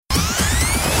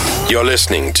You're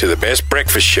listening to the best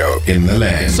breakfast show in the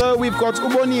land. So we've got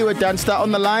Boniwe Dunster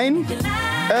on the line.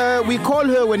 We call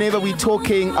her whenever we're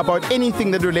talking about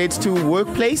anything that relates to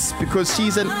workplace because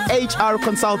she's an HR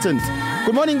consultant.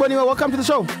 Good morning, Boniwe. Welcome to the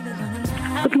show.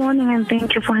 Good morning, and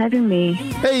thank you for having me.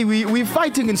 Hey, we're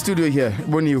fighting in studio here,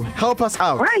 Boniwe. Help us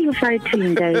out. Why are you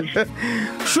fighting, guys?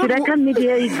 Should I come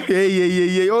mediate?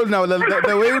 Yeah. Oh, now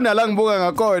the way you nalang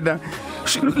bunga ngakona.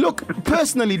 Look,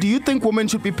 personally, do you think women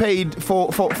should be paid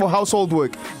for household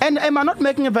work? And am I not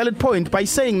making a valid point by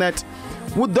saying that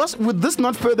would this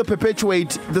not further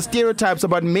perpetuate the stereotypes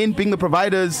about men being the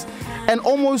providers and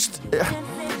almost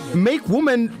make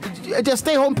women a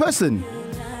stay-home person?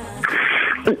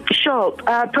 Sure.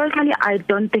 Personally, I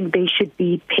don't think they should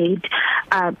be paid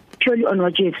purely on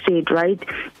what you have said, right?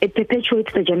 It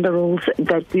perpetuates the gender roles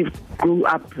that we've grew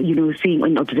up, seeing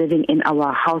and observing in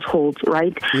our households,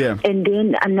 right? Yeah. And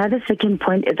then another second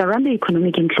point is around the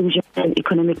economic inclusion and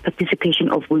economic participation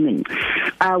of women.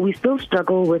 We still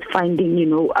struggle with finding,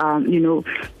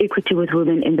 equity with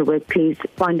women in the workplace,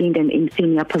 finding them in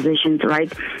senior positions,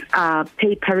 right?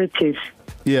 Pay parities.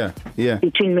 Yeah.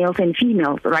 Between males and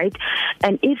females, right?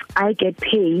 And if I get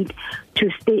paid to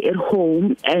stay at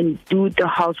home and do the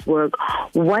housework,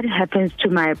 what happens to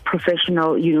my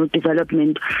professional,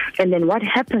 development? And then what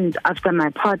happens after my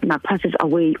partner passes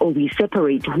away or we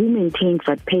separate? Who maintains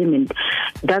that payment?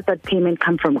 Does that payment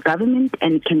come from government?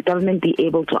 And can government be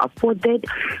able to afford that?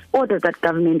 Or does that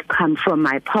government come from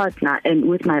my partner? And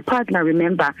with my partner,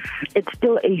 remember, it's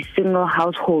still a single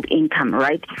household income,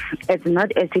 right? It's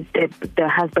not as if the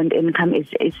husband income is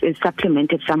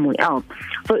supplemented somewhere else.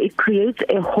 So it creates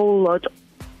a whole lot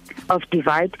of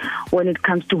divide when it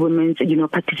comes to women's,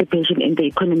 participation in the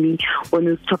economy, when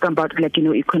we're talking about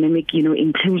economic,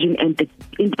 inclusion and the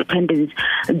independence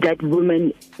that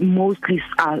women mostly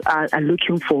are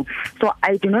looking for. So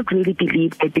I do not really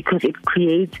believe that because it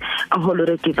creates a whole lot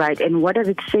of divide. And what does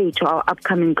it say to our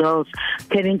upcoming girls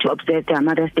having to observe their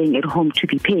mother staying at home to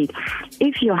be paid?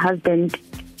 If your husband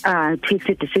takes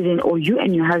a decision, or you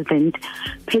and your husband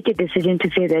take a decision to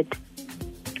say that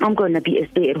I'm going to be a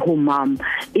stay-at-home mom,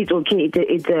 it's okay.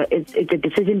 It's a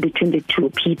decision between the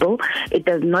two people. It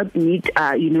does not need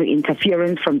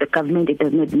interference from the government. It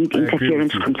does not need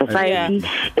interference from society.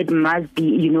 Yeah. It must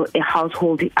be a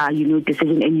household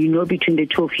decision, and between the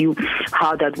two of you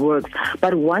how that works.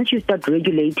 But once you start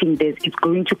regulating this, it's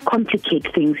going to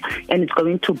complicate things, and it's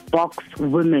going to box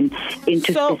women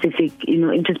into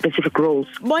specific roles.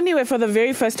 Boniwe, for the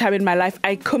very first time in my life,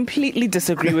 I completely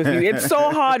disagree with you. It's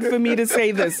so hard for me to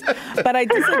say this. But I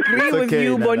disagree with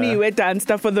you, Boniwe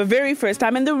Dunster, for the very first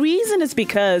time. And the reason is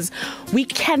because we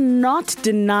cannot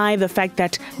deny the fact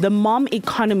that the mom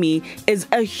economy is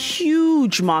a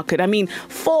huge market. I mean,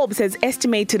 Forbes has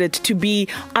estimated it to be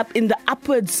up in the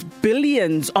upwards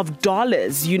billions of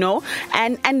dollars,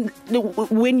 And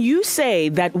when you say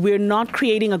that we're not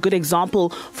creating a good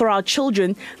example for our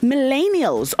children,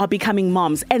 millennials are becoming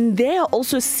moms. And they're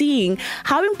also seeing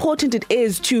how important it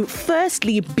is to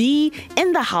firstly be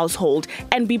in the household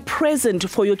and be present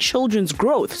for your children's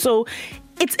growth. So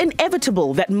it's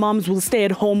inevitable that moms will stay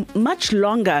at home much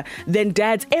longer than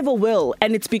dads ever will.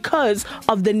 And it's because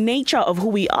of the nature of who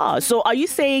we are. So are you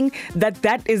saying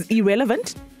that is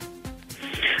irrelevant?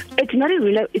 It's not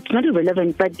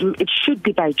irrelevant, but it should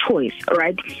be by choice,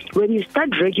 right? When you start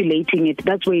regulating it,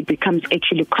 that's where it becomes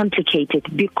actually complicated.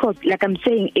 Because, like I'm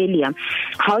saying earlier,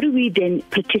 how do we then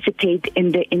participate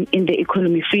in the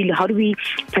economy freely? How do we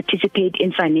participate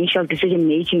in financial decision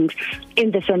making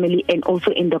in the family and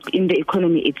also in the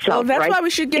economy itself? Oh, that's right? why we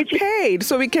should get paid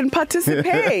so we can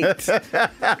participate.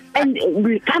 And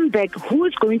we come back. Who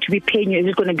is going to be paying you? Is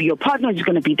it going to be your partner? Is it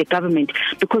going to be the government?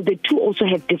 Because the two also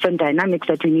have different dynamics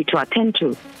that we need to attend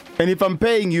to. And if I'm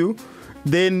paying you,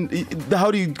 then how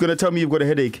are you going to tell me you've got a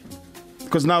headache?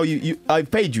 Because now I've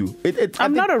paid you.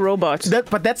 I'm not a robot.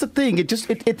 But that's the thing. It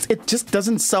just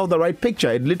doesn't sell the right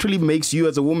picture. It literally makes you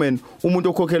as a woman.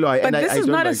 But this is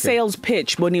not a sales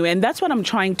pitch, Boniwe, and that's what I'm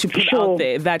trying to put out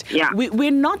there. That we're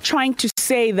not trying to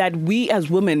say that we as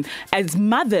women, as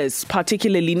mothers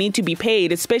particularly, need to be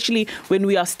paid, especially when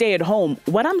we are stay at home.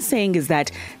 What I'm saying is that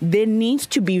there needs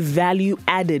to be value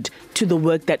added to the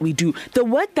work that we do. The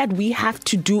work that we have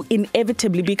to do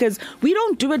inevitably, because we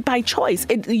don't do it by choice.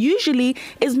 It usually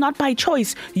is not by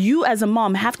choice. You as a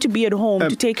mom have to be at home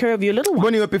to take care of your little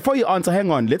one. Boniwe, before you answer,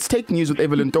 hang on. Let's take news with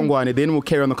Evelyn Tongwane, then we'll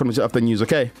carry on the conversation after news,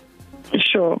 okay?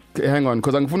 Sure. Okay, hang on,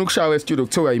 because I'm going to studio.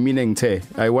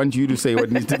 I want you to say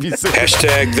what needs to be said.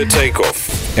 Hashtag The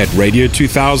Takeoff at Radio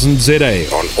 2000 ZA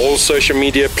on all social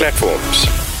media platforms.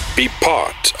 Be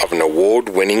part of an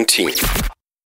award-winning team.